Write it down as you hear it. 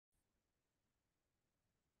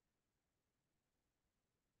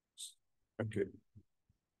Okay.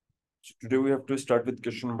 So today we have to start with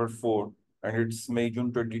question number 4, and it's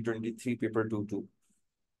May-June 2023, paper 2-2.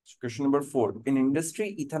 So question number 4. In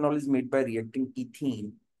industry, ethanol is made by reacting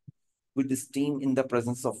ethene with steam in the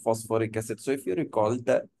presence of phosphoric acid. So if you recall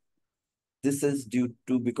that this is due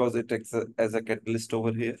to because it acts as a catalyst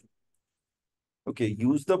over here. Okay,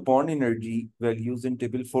 use the bond energy values in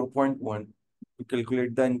table 4.1 to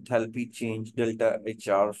calculate the enthalpy change delta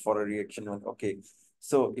HR for a reaction one. Okay,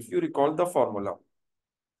 so if you recall the formula,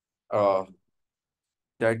 uh,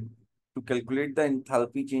 that to calculate the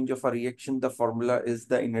enthalpy change of a reaction, the formula is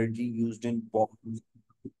the energy used in bonds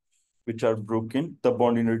which are broken, the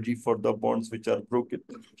bond energy for the bonds which are broken,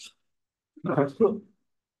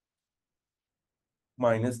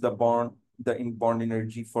 minus the in bond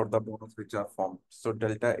energy for the bonds which are formed. So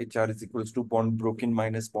delta HR is equals to bond broken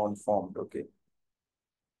minus bond formed. Okay.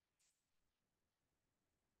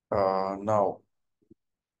 Now,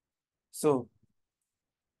 so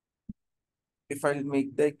if I'll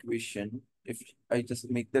make the equation, if I just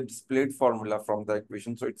make the displayed formula from the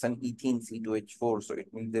equation, so it's an ethene C2H4. So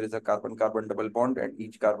it means there is a carbon-carbon double bond, and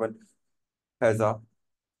each carbon has a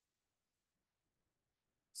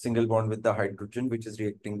single bond with the hydrogen, which is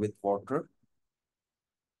reacting with water.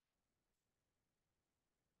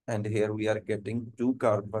 And here we are getting two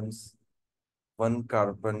carbons. One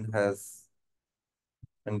carbon has,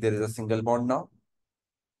 and there is a single bond now.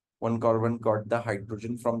 One carbon got the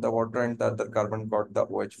hydrogen from the water, and the other carbon got the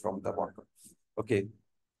OH from the water. Okay.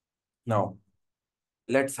 Now,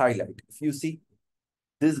 let's highlight. If you see,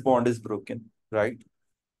 this bond is broken, right?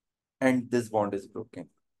 And this bond is broken.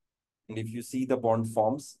 And if you see the bond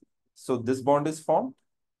forms, so this bond is formed,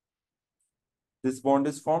 this bond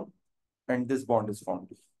is formed, and this bond is formed.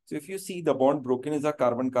 So if you see the bond broken is a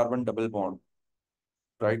carbon-carbon double bond,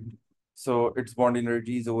 right? So its bond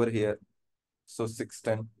energy is over here. So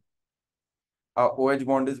 610. Our OH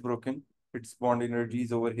bond is broken. Its bond energy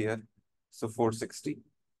is over here. So 460.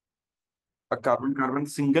 A carbon-carbon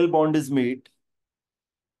single bond is made,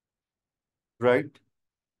 right?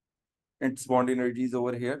 Its bond energy is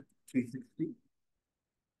over here, 360.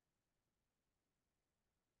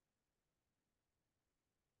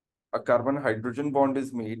 A carbon-hydrogen bond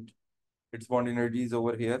is made. Its bond energy is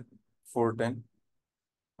over here, 410.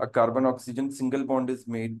 A carbon-oxygen single bond is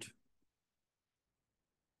made.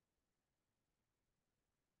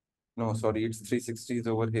 No, sorry, it's 360 is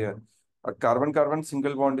over here. A carbon-carbon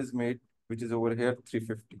single bond is made, which is over here,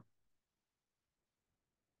 350.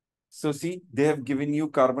 So see, they have given you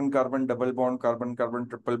carbon-carbon double bond, carbon-carbon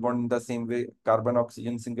triple bond in the same way,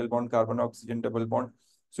 carbon-oxygen single bond, carbon-oxygen double bond.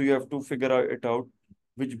 So you have to figure it out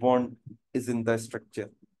which bond is in the structure.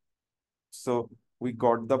 So we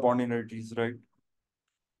got the bond energies, right?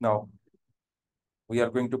 Now, we are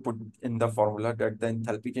going to put in the formula that the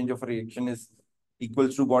enthalpy change of a reaction is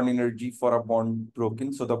equals to bond energy for a bond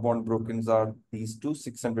broken. So the bond brokens are these two,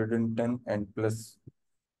 610 and plus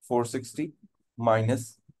 460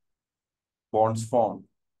 minus bonds formed.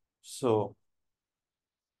 So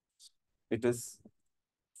it is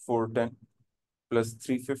 410 plus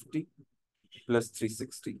 350 plus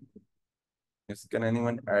 360. Yes, can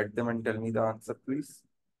anyone add them and tell me the answer, please?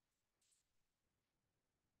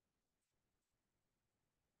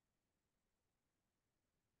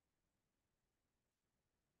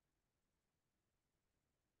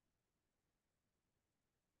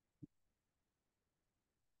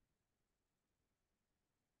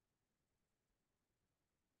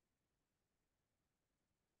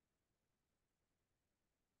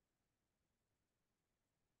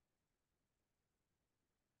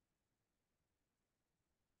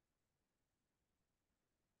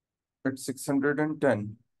 It's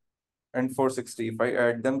 610 and 460. If I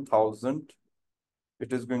add them 1000,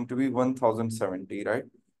 it is going to be 1070, right?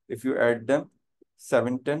 If you add them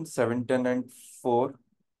 710 and 4,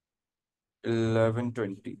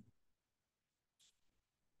 1120. If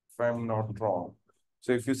I'm not wrong.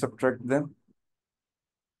 So if you subtract them,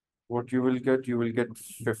 what you will get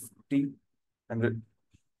 50, and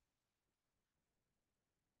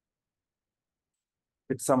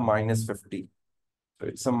it's a minus 50. So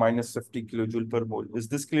it's a minus 50 kilojoule per mole. Is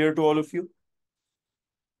this clear to all of you?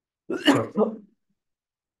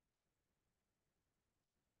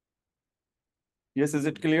 Yes, is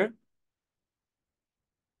it clear?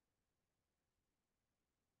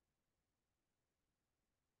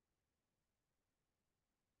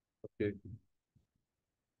 Okay.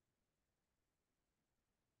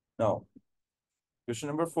 Now, question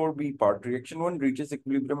number 4B part. Reaction 1 reaches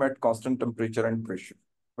equilibrium at constant temperature and pressure.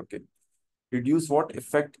 Okay. Reduce what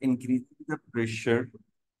effect increasing the pressure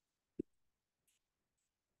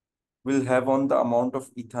will have on the amount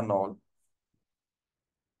of ethanol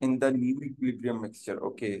in the new equilibrium mixture.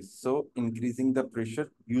 Okay, so increasing the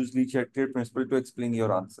pressure, use Lee-Chatterjee principle to explain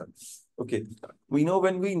your answer. Okay, we know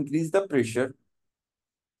when we increase the pressure,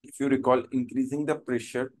 if you recall, increasing the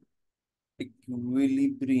pressure,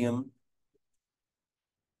 equilibrium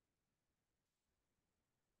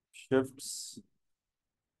shifts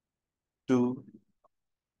to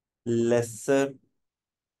lesser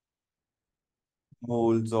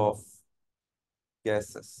moles of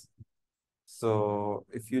gases. So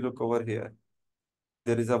if you look over here,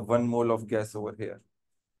 there is a 1 mole of gas over here,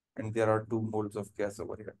 and there are 2 moles of gas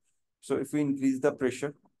over here. So if we increase the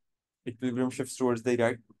pressure, equilibrium shifts towards the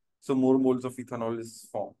right. So more moles of ethanol is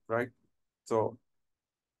formed, right? So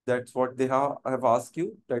that's what they have asked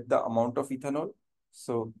you, that the amount of ethanol.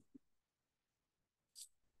 So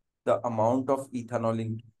the amount of ethanol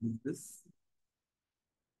increases.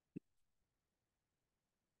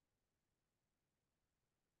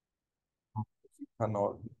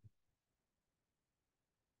 Ethanol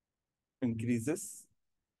increases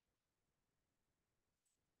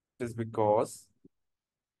is because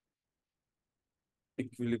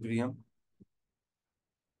equilibrium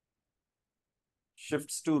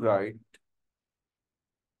shifts to right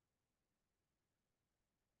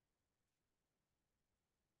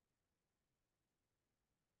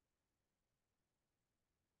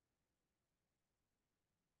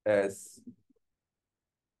as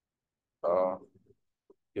uh,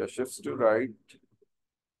 yeah, shifts to right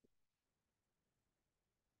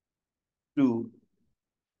to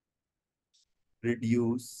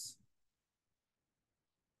reduce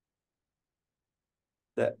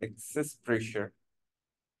the excess pressure.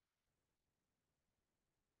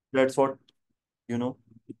 That's what, you know,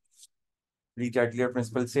 Lee-Chatterjee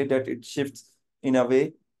principle say, that it shifts in a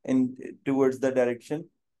way and towards the direction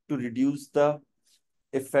to reduce the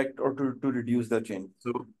effect, or to reduce the change.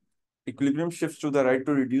 So equilibrium shifts to the right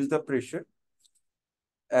to reduce the pressure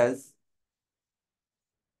as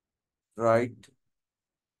right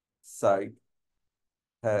side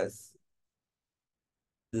has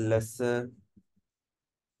lesser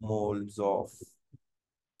moles of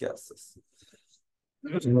gases.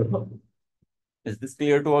 Is this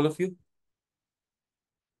clear to all of you?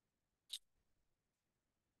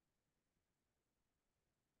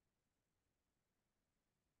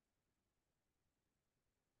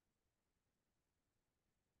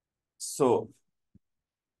 So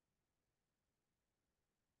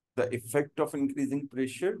the effect of increasing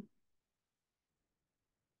pressure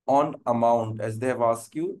on amount, as they have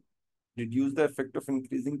asked you, reduce the effect of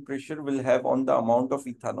increasing pressure will have on the amount of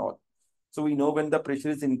ethanol. So we know when the pressure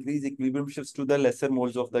is increased, equilibrium shifts to the lesser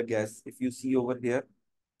moles of the gas. If you see over here,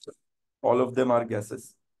 all of them are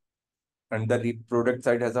gases. And the product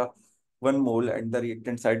side has a 1 mole and the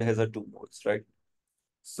reactant side has a 2 moles, right?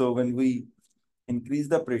 So when we increase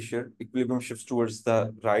the pressure, equilibrium shifts towards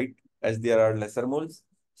the right as there are lesser moles.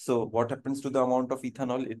 So what happens to the amount of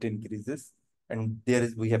ethanol? It increases. And there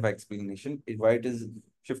is, we have explanation why it is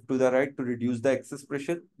shift to the right to reduce the excess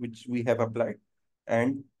pressure, which we have applied.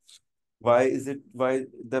 And why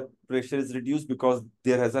the pressure is reduced? Because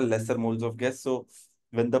there has a lesser moles of gas. So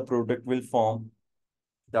when the product will form,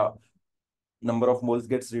 the number of moles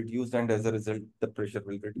gets reduced, and as a result, the pressure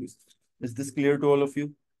will reduce. Is this clear to all of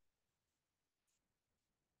you?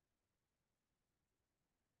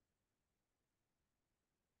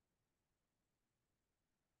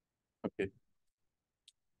 Okay.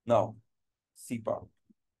 Now, C part.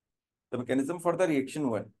 The mechanism for the reaction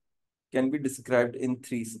one can be described in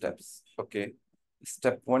 3 steps. Okay.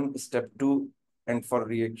 Step one, step two, and for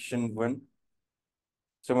reaction one.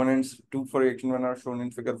 So one and two for reaction one are shown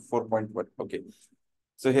in figure 4.1. Okay.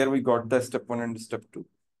 So here we got the step one and step two.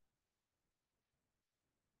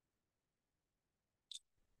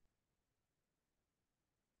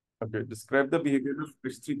 Okay. Describe the behavior of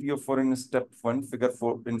H3PO4 in step one, figure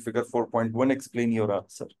four, in figure 4.1. Explain your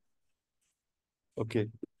answer. Okay.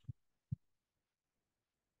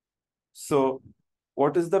 So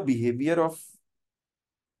what is the behavior of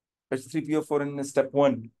H3PO4 in step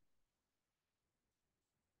one?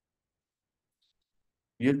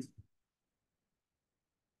 Yes.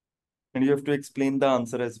 And you have to explain the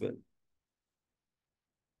answer as well.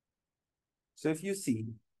 So if you see,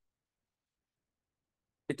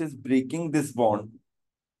 it is breaking this bond.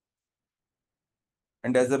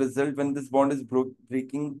 And as a result, when this bond is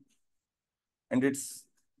breaking and it's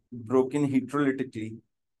broken heterolytically,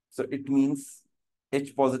 so it means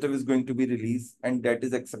H positive is going to be released, and that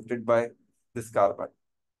is accepted by this carbon.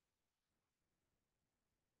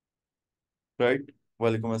 Right?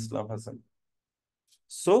 Walaikum assalam, Hassan.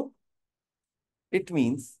 So it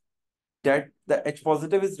means that the H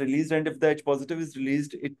positive is released, and if the H positive is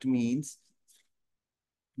released, it means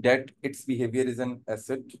that its behavior is an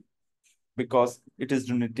acid because it is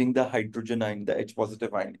donating the hydrogen ion, the H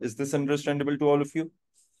positive ion. Is this understandable to all of you?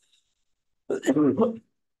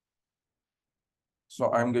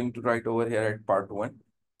 So I'm going to write over here at part 1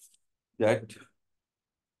 that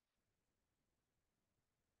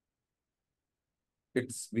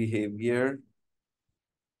its behavior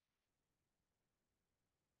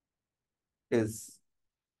is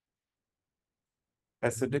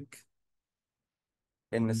acidic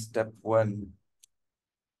in step 1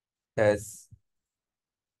 as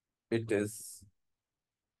it is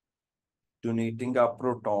donating a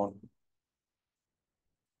proton,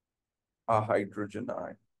 a hydrogen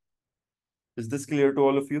ion. Is this clear to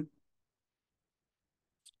all of you?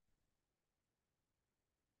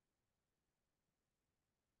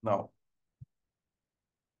 Now,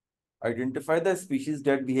 identify the species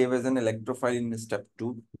that behave as an electrophile in step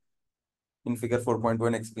 2. In figure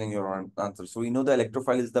 4.1, explain your answer. So we know the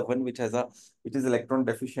electrophile is the one which is electron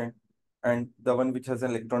deficient, and the one which has an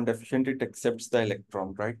electron deficient, it accepts the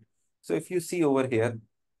electron, right? So if you see over here,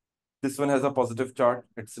 this one has a positive charge,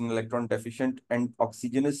 it's an electron deficient, and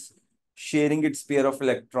oxygen is sharing its pair of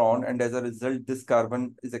electron, and as a result, this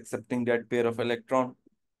carbon is accepting that pair of electron.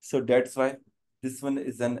 So that's why this one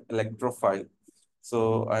is an electrophile.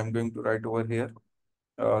 So I'm going to write over here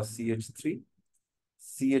CH3,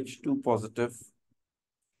 CH2 positive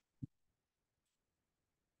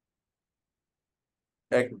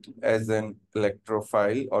act as an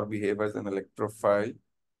electrophile or behave as an electrophile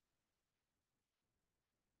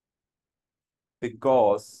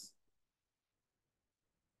because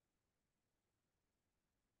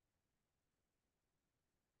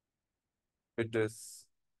it is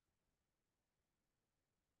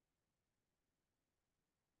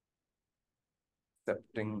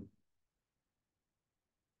accepting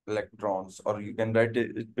electrons, or you can write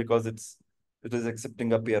it because it is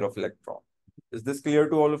accepting a pair of electron. Is this clear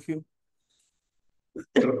to all of you?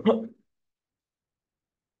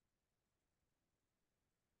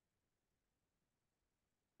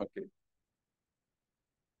 Okay.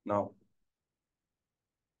 Now,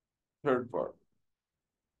 third part.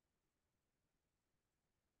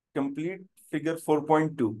 Complete figure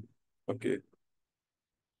 4.2. Okay.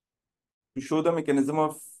 To show the mechanism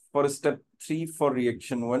of for step 3 for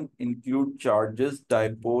reaction 1, include charges,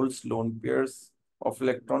 dipoles, lone pairs of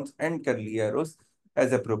electrons, and curly arrows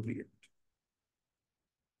as appropriate.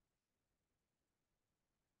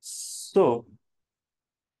 So,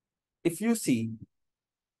 if you see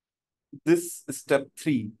this step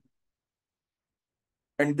 3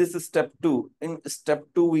 and this step 2, in step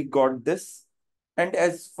 2 we got this, and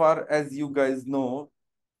as far as you guys know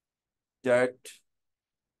that,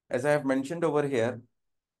 as I have mentioned over here,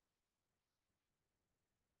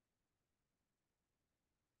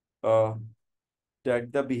 uh,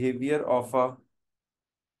 that the behavior of a,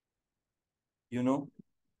 you know,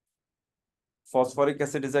 phosphoric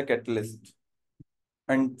acid is a catalyst,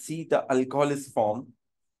 and see the alcohol is formed.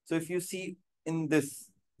 So if you see in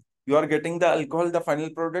this, you are getting the alcohol, the final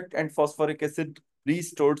product, and phosphoric acid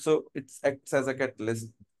restored, so it acts as a catalyst.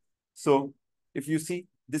 So if you see,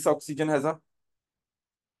 this oxygen has a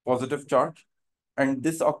positive charge, and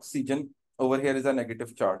this oxygen over here is a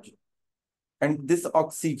negative charge. And this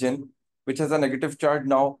oxygen, which has a negative charge,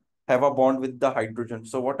 now have a bond with the hydrogen.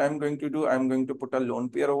 So what I'm going to do, I'm going to put a lone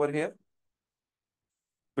pair over here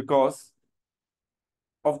because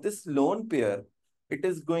of this lone pair, it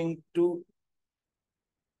is going to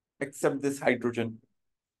accept this hydrogen.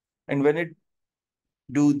 And when it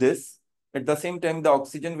do this, at the same time, the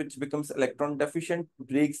oxygen, which becomes electron deficient,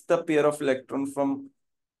 breaks the pair of electron from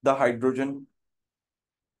the hydrogen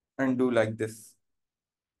and do like this.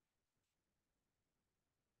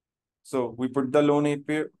 So we put the lone A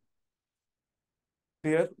pair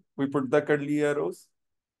here, we put the curly arrows,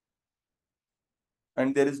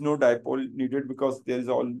 and there is no dipole needed because there is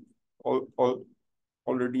all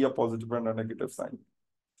already a positive and a negative sign.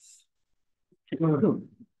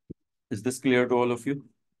 Is this clear to all of you?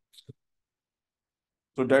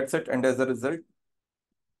 So that's it. And as a result,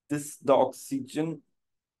 the oxygen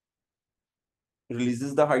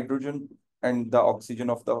releases the hydrogen, and the oxygen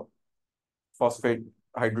of the phosphate,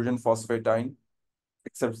 hydrogen phosphate ion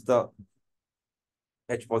accepts the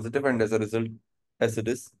H positive, and as a result, acid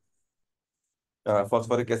is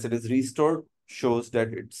phosphoric acid is restored, shows that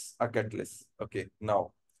it's a catalyst. Okay,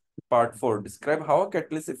 now part 4. Describe how a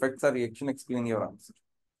catalyst affects a reaction. Explain your answer.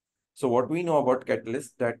 So what we know about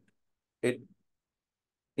catalyst, that it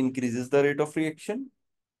increases the rate of reaction,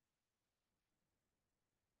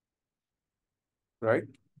 right?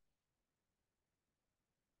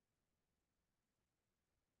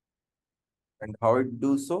 And how it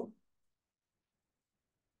do so?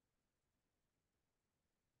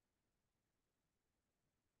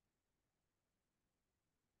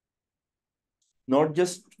 Not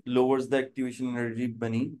just lowers the activation energy,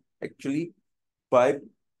 Bunny, actually by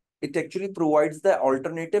it actually provides the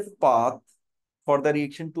alternative path for the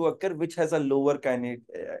reaction to occur, which has a lower kinetic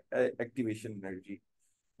activation energy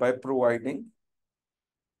by providing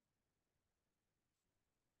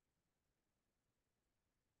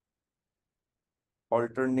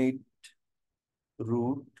alternate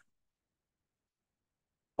route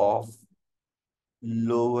of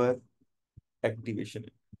lower activation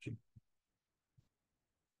energy.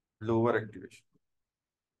 Lower activation.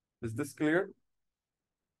 Is this clear?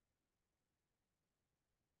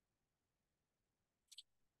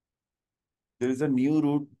 There is a new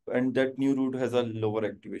route, and that new route has a lower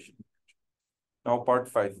activation. Now, part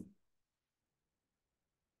 5.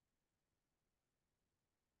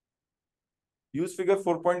 Use figure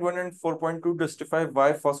 4.1 and 4.2 to justify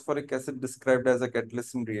why phosphoric acid described as a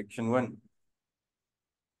catalyst in reaction 1.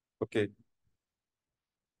 Okay.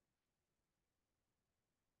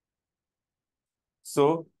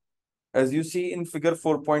 So, as you see in figure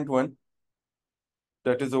 4.1,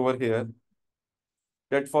 that is over here,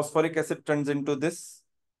 that phosphoric acid turns into this.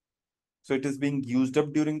 So, it is being used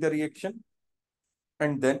up during the reaction.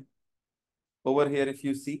 And then over here, if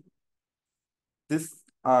you see, this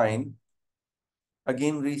ion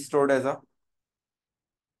again restored as a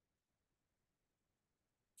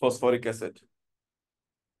phosphoric acid.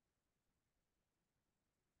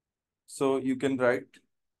 So, you can write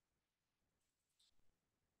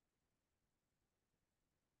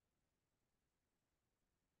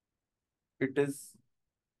it is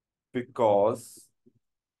because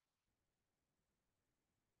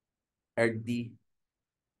at the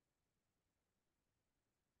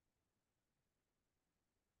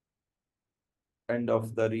end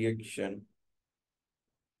of the reaction,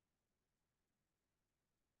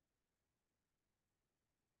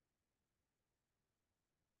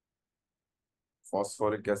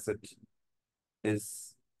 phosphoric acid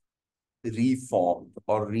is reformed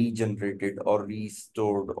or regenerated or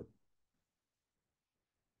restored.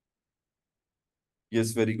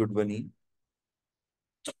 Yes, very good, Vani.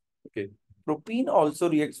 Okay. Propene also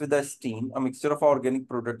reacts with the steam. A mixture of organic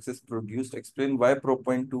products is produced. Explain why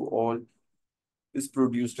propane to all is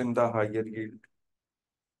produced in the higher yield.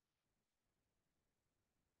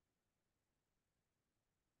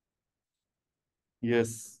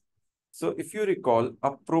 Yes. So if you recall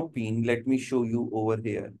a propene, let me show you over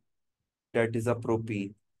here. That is a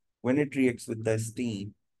propene. When it reacts with the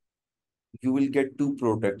steam, you will get two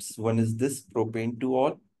products. One is this propane to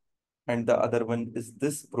all, and the other one is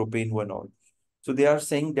this propane one all. So they are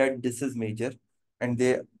saying that this is major, and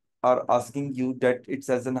they are asking you that it's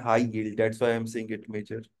as an high yield. That's why I'm saying it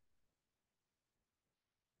major.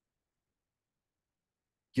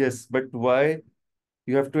 Yes, but why?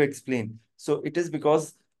 You have to explain. So it is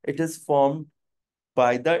because it is formed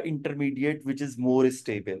by the intermediate, which is more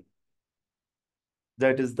stable.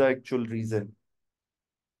 That is the actual reason.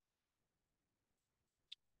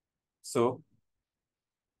 So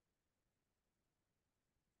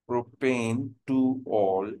propane to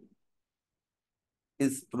all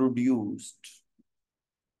is produced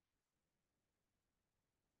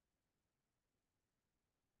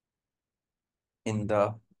in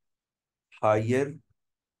the higher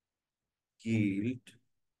yield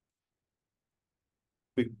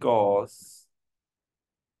because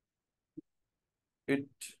it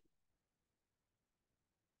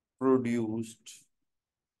produced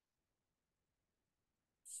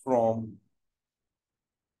from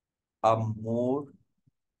a more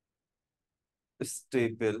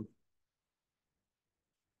stable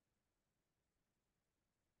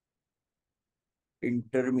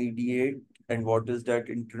intermediate. And what is that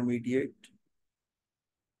intermediate?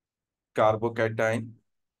 Carbocation,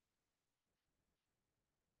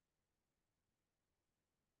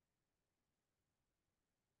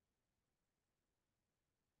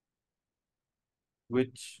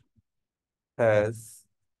 which has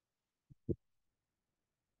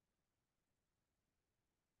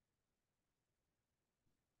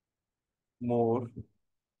more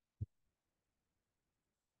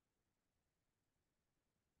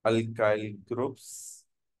alkyl groups,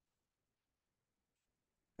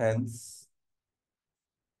 hence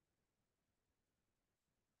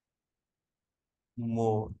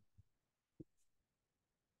more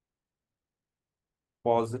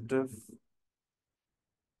positive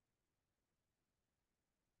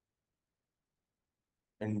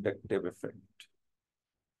inductive effect.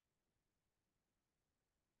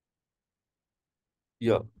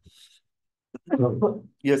 Yeah.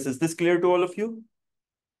 Yes, is this clear to all of you?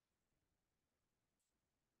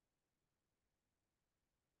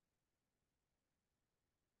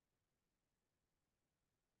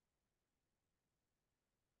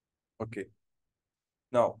 Okay.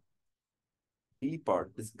 Now, B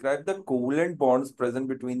part. Describe the covalent bonds present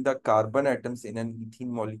between the carbon atoms in an ethene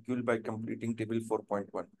molecule by completing table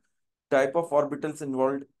 4.1. Type of orbitals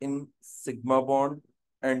involved in sigma bond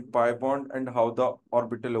and pi bond and how the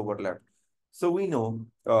orbital overlap. So we know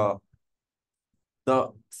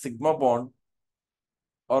the sigma bond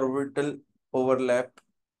orbital overlap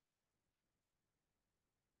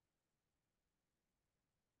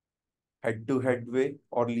head-to-head way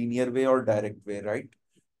or linear way or direct way, right?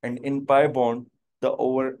 And in pi bond, the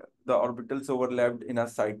orbitals overlapped in a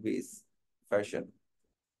sideways fashion.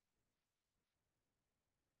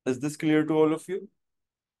 Is this clear to all of you?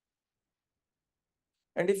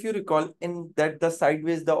 And if you recall, in that the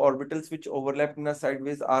sideways, the orbitals which overlap in a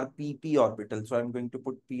sideways are p orbitals. So I'm going to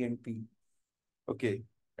put P and P. Okay.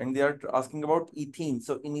 And they are asking about ethene.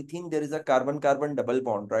 So in ethene, there is a carbon-carbon double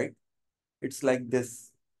bond, right? It's like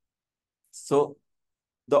this. So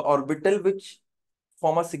the orbital which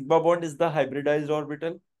form a sigma bond is the hybridized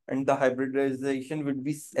orbital, and the hybridization would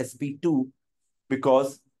be sp2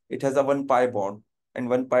 because it has a 1 pi bond, and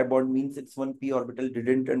 1 pi bond means its 1 p orbital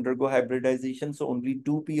didn't undergo hybridization, so only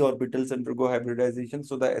 2 p orbitals undergo hybridization.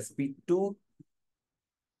 So the sp2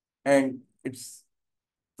 and it's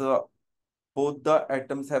the both the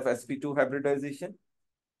atoms have sp2 hybridization.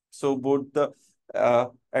 So both the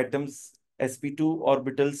atoms sp2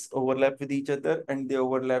 orbitals overlap with each other, and they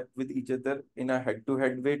overlap with each other in a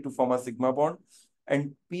head-to-head way to form a sigma bond.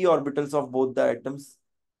 And p orbitals of both the atoms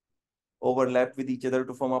overlap with each other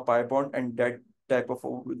to form a pi bond, and that type of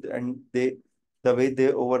and they the way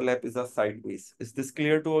they overlap is a sideways. Is this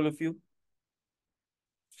clear to all of you?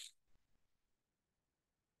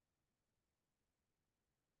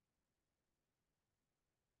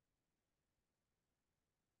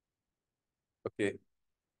 Okay.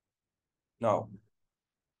 Now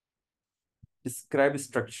describe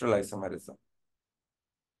structural isomerism.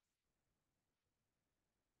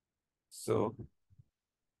 So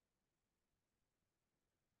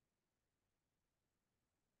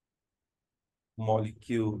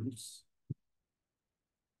molecules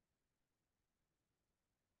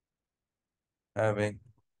having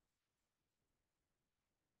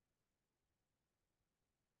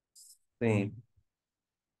same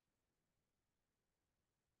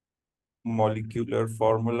molecular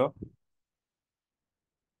formula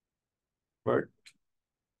but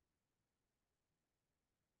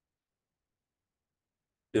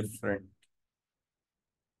different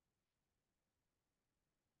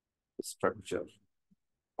structure.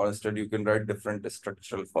 Or instead, you can write different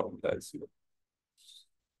structural formula as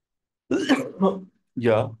well.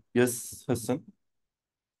 Yeah, yes, Hassan.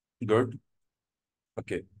 Good.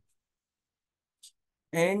 Okay.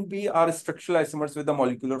 And we are structural isomers with the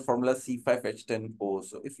molecular formula C5H10O.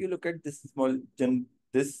 So if you look at this small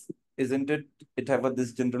this isn't it? It have a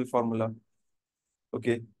this general formula.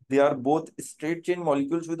 Okay. They are both straight chain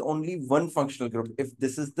molecules with only one functional group. If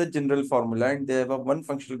this is the general formula and they have a one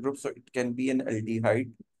functional group, so it can be an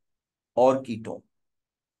aldehyde or ketone.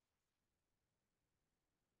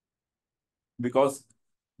 Because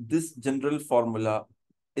this general formula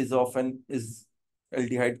is often is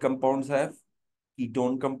aldehyde compounds have,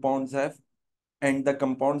 ketone compounds have, and the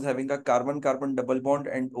compounds having a carbon-carbon double bond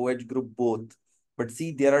and OH group both. But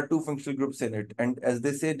see, there are two functional groups in it. And as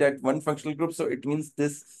they say that one functional group, so it means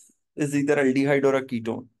this is either aldehyde or a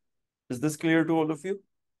ketone. Is this clear to all of you?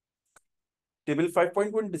 Table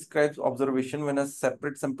 5.1 describes observation when a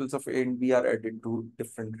separate samples of A and B are added to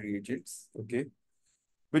different reagents. Okay.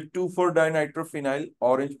 With 2,4-dinitrophenyl,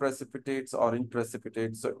 orange precipitates, orange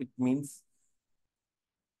precipitates. So it means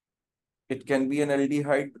it can be an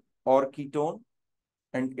aldehyde or ketone,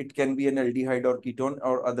 and it can be an aldehyde or ketone,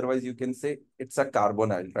 or otherwise you can say it's a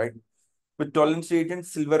carbonyl, right? With tolerance reagent,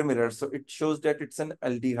 silver mirror. So it shows that it's an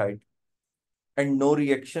aldehyde and no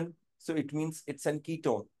reaction. So it means it's an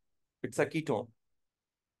ketone. It's a ketone.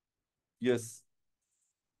 Yes.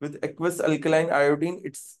 With aqueous alkaline iodine,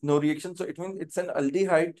 it's no reaction. So it means it's an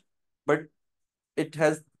aldehyde, but it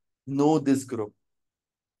has no this group.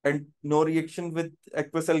 And no reaction with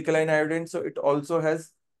aqueous alkaline iodine. So it also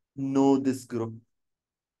has no this group.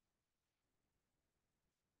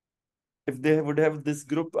 If they would have this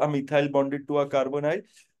group, a methyl bonded to a carbonyl,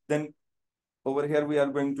 then over here we are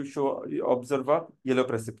going to show observe a yellow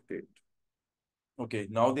precipitate. Okay,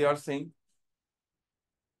 now they are saying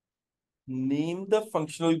name the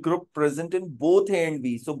functional group present in both A and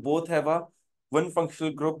B. So both have a one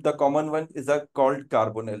functional group, the common one is a called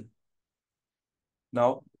carbonyl.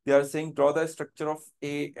 Now they are saying draw the structure of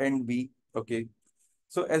A and B. Okay.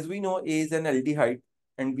 So as we know, A is an aldehyde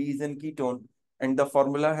and B is an ketone, and the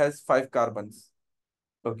formula has 5 carbons.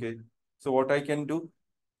 Okay. So what I can do?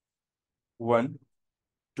 1,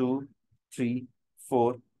 2, 3,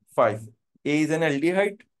 4, 5. A is an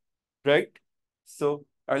aldehyde, right? So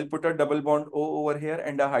I'll put a double bond O over here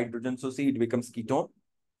and a hydrogen. So see, it becomes ketone.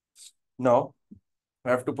 Now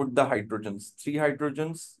I have to put the hydrogens. 3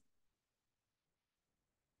 hydrogens,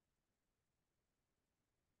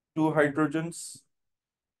 2 hydrogens,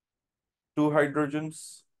 2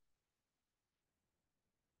 hydrogens,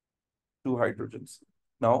 2 hydrogens.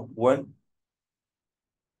 Now one,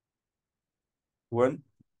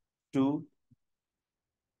 2,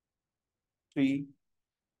 3,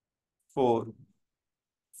 4,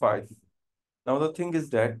 5. Now the thing is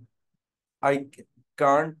that I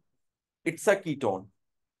can't, it's a ketone,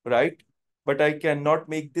 right? But I cannot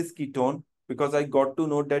make this ketone because I got to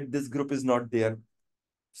know that this group is not there.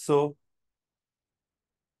 So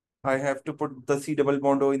I have to put the C double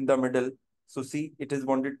bond O in the middle. So see, it is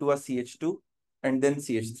bonded to a CH2 and then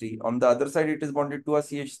CH3. On the other side, it is bonded to a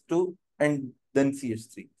CH2 and then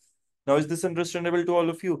CH3. Now, is this understandable to all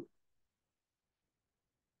of you?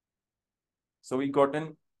 So we got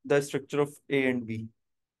in the structure of A and B.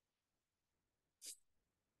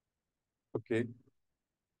 Okay.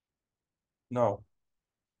 Now,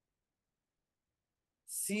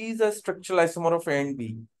 C is a structural isomer of A and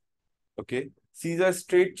B. Okay. C is a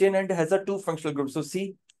straight chain and has a two functional group. So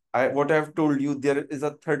see, what I have told you, there is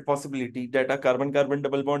a third possibility that a carbon-carbon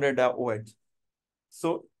double bond and a OH.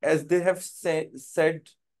 So as they have said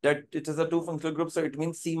that it is a two functional group, so it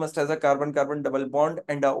means C must has a carbon-carbon double bond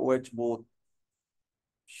and a OH both.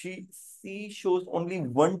 C shows only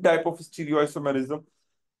one type of stereoisomerism.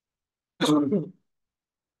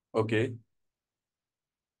 Okay.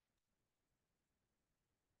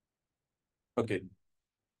 Okay.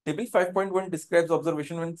 Table 5.1 describes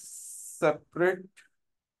observation when separate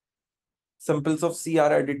samples of C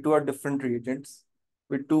are added to our different reagents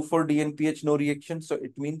with 2,4-D and pH no reaction. So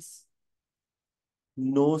it means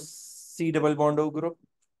no C double bond O group,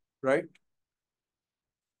 right?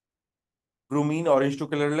 Bromine orange to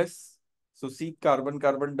colorless. So C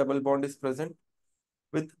carbon-carbon double bond is present.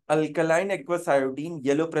 With alkaline aqueous iodine,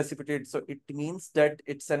 yellow precipitate. So it means that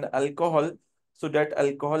it's an alcohol. So that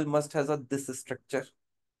alcohol must has a this structure.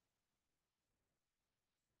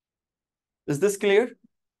 Is this clear?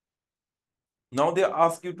 Now they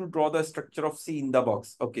ask you to draw the structure of C in the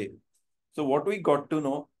box. Okay. So what we got to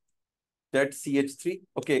know that CH3.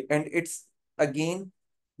 Okay. And it's again,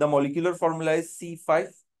 the molecular formula is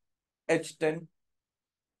C5H10O,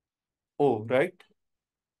 right?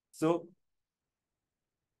 So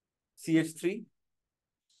CH3,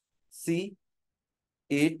 CHOH,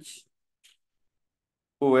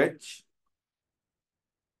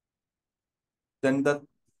 then the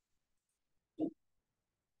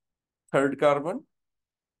third carbon,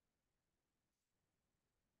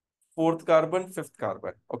 fourth carbon, fifth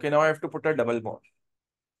carbon. Okay, now I have to put a double bond.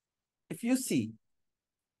 If you see,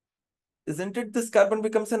 isn't it this carbon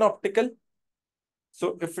becomes an optical?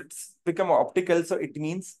 So if it's become optical, so it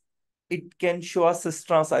means it can show a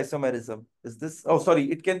cis-trans isomerism. Is this, oh,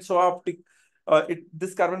 sorry, it can show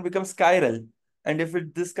this carbon becomes chiral. And if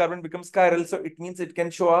this carbon becomes chiral, so it means it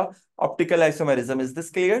can show a optical isomerism. Is this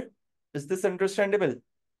clear? Is this understandable?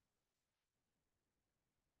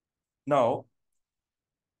 Now,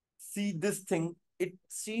 see this thing,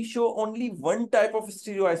 she show only one type of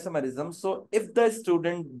stereoisomerism. So if the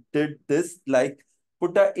student did this, like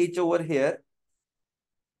put a H over here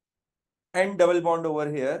and double bond over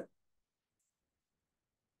here,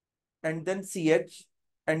 and then CH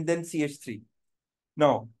and then CH3.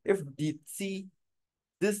 Now, if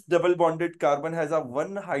this double bonded carbon has a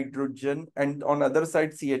one hydrogen and on other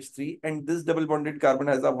side CH3, and this double bonded carbon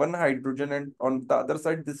has a one hydrogen and on the other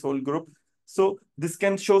side this whole group. So this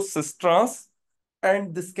can show cis trans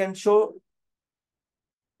and this can show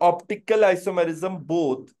optical isomerism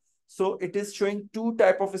both. So it is showing two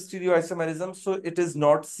type of stereoisomerism. So it is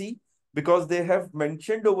not C because they have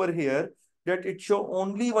mentioned over here that it show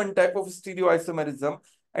only one type of stereoisomerism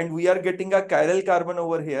and we are getting a chiral carbon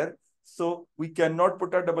over here. So we cannot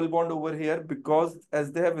put a double bond over here because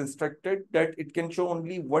as they have instructed that it can show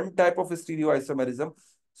only one type of stereoisomerism.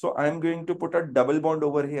 So I'm going to put a double bond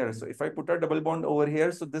over here. So if I put a double bond over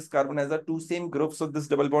here, so this carbon has a two same groups. So this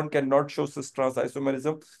double bond cannot show cis-trans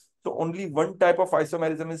isomerism. So only one type of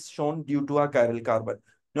isomerism is shown due to a chiral carbon.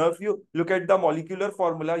 Now, if you look at the molecular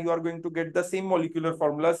formula, you are going to get the same molecular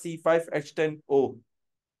formula C5H10O.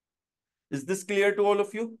 Is this clear to all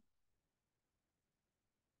of you?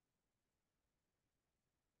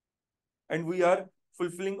 And we are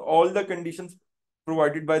fulfilling all the conditions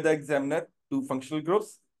provided by the examiner, two functional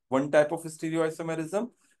groups, one type of stereoisomerism,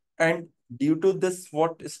 and due to this,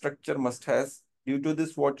 what structure must has, due to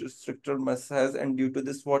this, what structure must has, and due to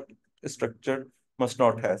this, what structure must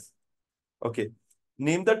not has. Okay.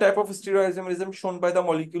 Name the type of stereoisomerism shown by the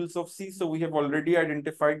molecules of C. So we have already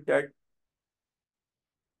identified that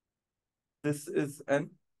this is an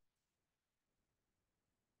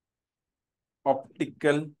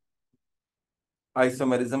optical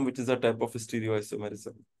isomerism, which is a type of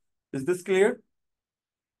stereoisomerism. Is this clear?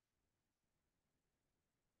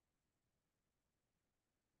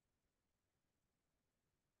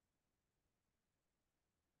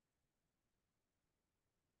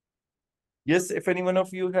 Yes, if any one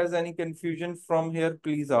of you has any confusion from here,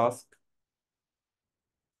 please ask.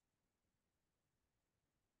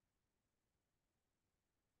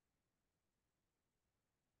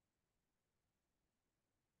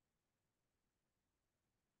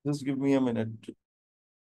 Just give me a minute.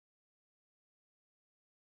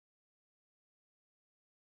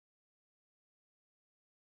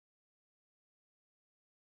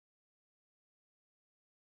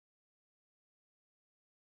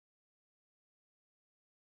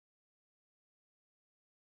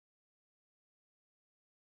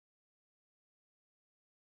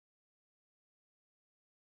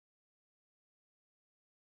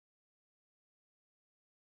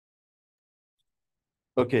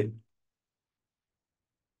 Okay.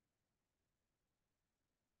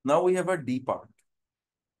 Now we have a D part.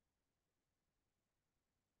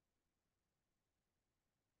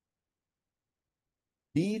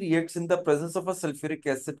 D reacts in the presence of a sulfuric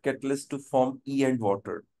acid catalyst to form E and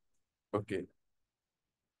water. Okay.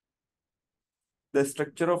 The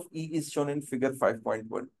structure of E is shown in figure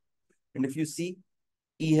 5.1. And if you see,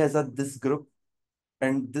 E has a this group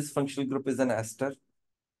and this functional group is an ester,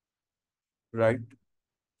 right?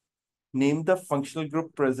 Name the functional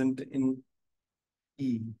group present in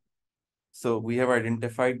E. So we have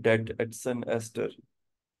identified that it's an ester.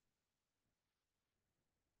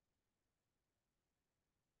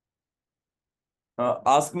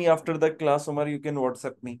 Ask me after the class, Omar, you can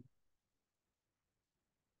WhatsApp me.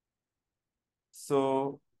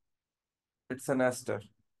 So it's an ester.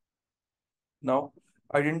 Now,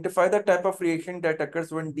 identify the type of reaction that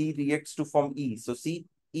occurs when D reacts to form E. So see,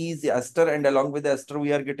 E is the ester and along with the ester,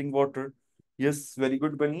 we are getting water. Yes, very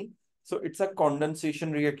good, Bunny. So it's a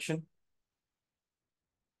condensation reaction.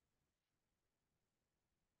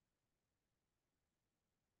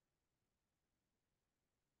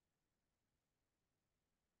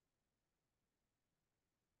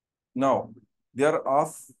 Now, they are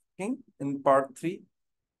asking in part 3,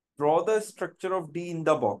 draw the structure of D in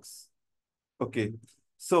the box. Okay,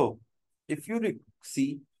 so if you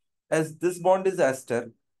see, as this bond is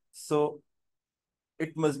ester, so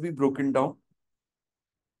it must be broken down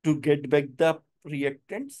to get back the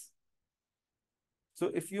reactants.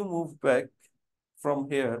 So if you move back from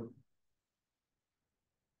here,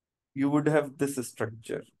 you would have this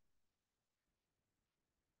structure.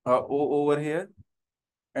 A O over here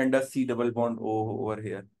and a C double bond O over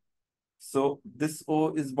here. So this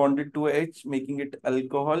O is bonded to H, making it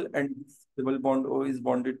alcohol, and this double bond O is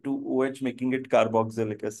bonded to OH, making it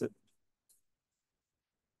carboxylic acid.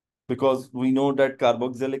 Because we know that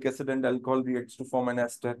carboxylic acid and alcohol reacts to form an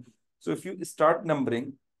ester. So if you start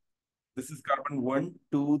numbering, this is carbon 1,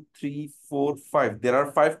 2, 3, 4, 5. There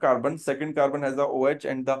are 5 carbons. Second carbon has a OH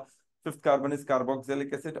and the fifth carbon is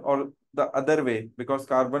carboxylic acid, or the other way, because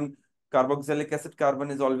carboxylic acid carbon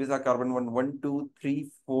is always a carbon 1, 1, 2, 3,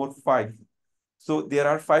 4, 5. So there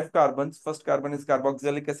are 5 carbons. First carbon is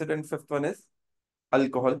carboxylic acid and fifth one is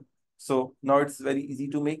alcohol. So now it's very easy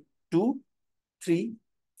to make 2, 3,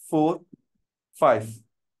 4, 5,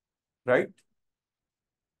 right?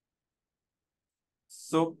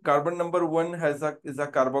 So carbon number 1 is a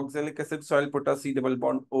carboxylic acid. So I'll put a C double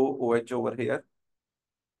bond OH over here.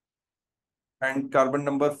 And carbon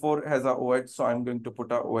number 4 has a OH. So I'm going to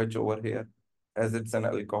put a OH over here as it's an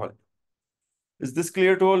alcohol. Is this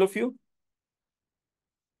clear to all of you?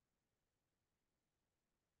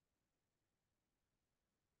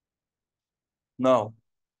 Now,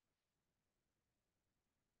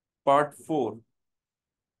 part 4.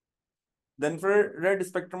 The infrared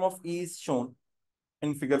spectrum of E is shown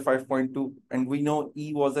in figure 5.2. And we know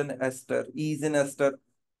E was an ester. E is an ester.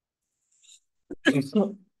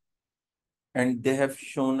 And they have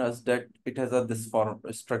shown us that it has a this form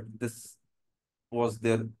struct. This was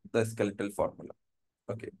the skeletal formula.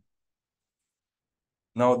 Okay.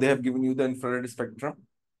 Now they have given you the infrared spectrum.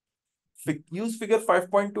 Use figure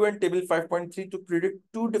 5.2 and table 5.3 to predict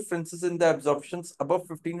two differences in the absorptions above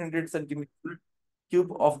 1500 centimeter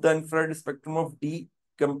cube of the infrared spectrum of D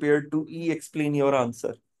compared to E. Explain your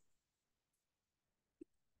answer.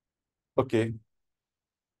 Okay.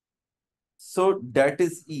 So that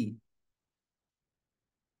is E,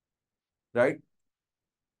 right?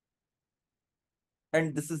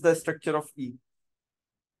 And this is the structure of E.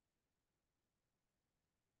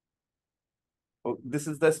 Oh, this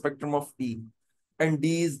is the spectrum of E. And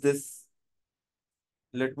D is this.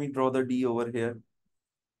 Let me draw the D over here.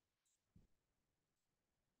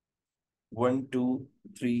 1, 2,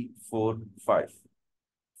 3, 4, 5.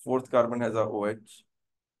 Fourth carbon has a OH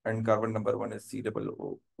and carbon number 1 is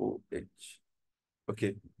COOH.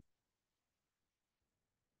 Okay.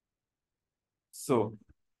 So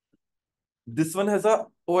this one has a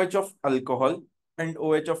OH of alcohol and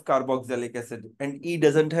OH of carboxylic acid, and E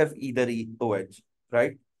doesn't have either OH,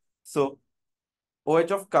 right? So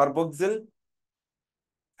OH of carboxyl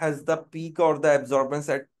has the peak or the absorbance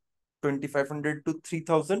at 2500 to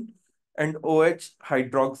 3000, and OH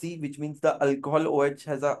hydroxy, which means the alcohol OH,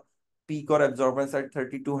 has a peak or absorbance at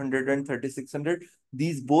 3200 and 3600.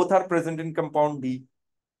 These both are present in compound D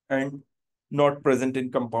and not present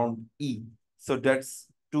in compound E. So that's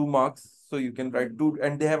 2 marks. So you can write two,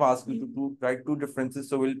 and they have asked you to write two differences.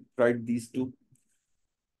 So we'll write these two.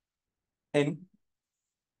 In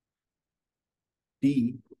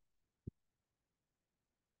D,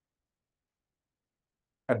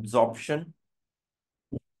 absorption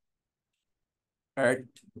at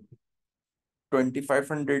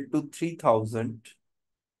 2500 to 3000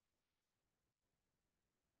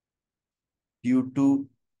 due to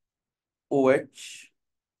OH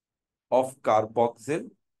of carboxyl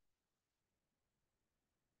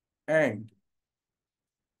and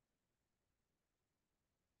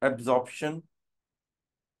absorption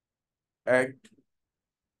at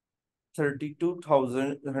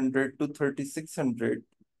 32,100 to 3600,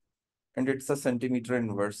 and it's a centimeter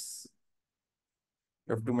inverse.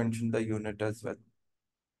 You have to mention the unit as well.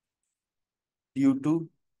 Due to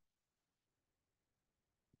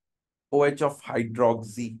OH of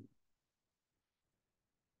hydroxy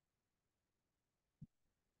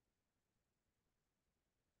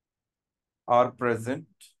are present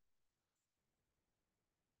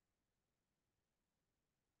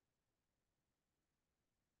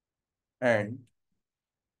and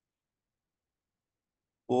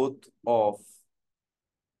both of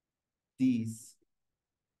these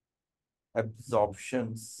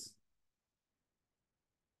absorptions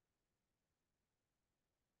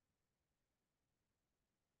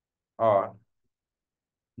are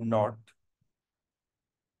not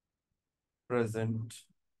present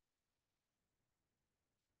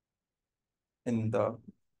in the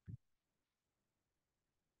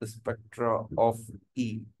spectra of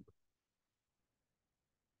E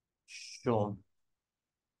shown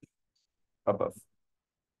above.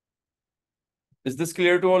 Is this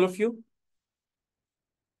clear to all of you?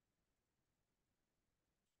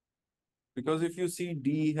 Because if you see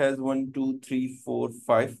D has 1, 2, 3, 4,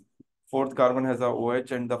 5. Fourth carbon has a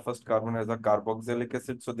OH and the first carbon has a carboxylic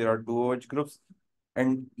acid. So there are two OH groups.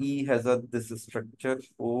 And E has a this structure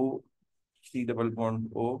O, C double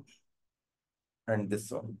bond O, and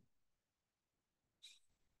this one.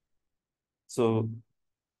 So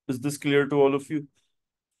is this clear to all of you?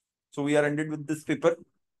 So we are ended with this paper.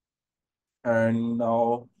 And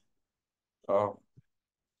now uh,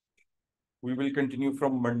 we will continue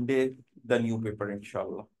from Monday, the new paper,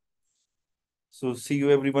 inshallah. So see you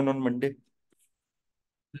everyone on Monday.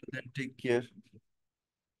 Then take care.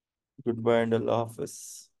 Goodbye and Allah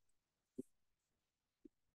Hafiz.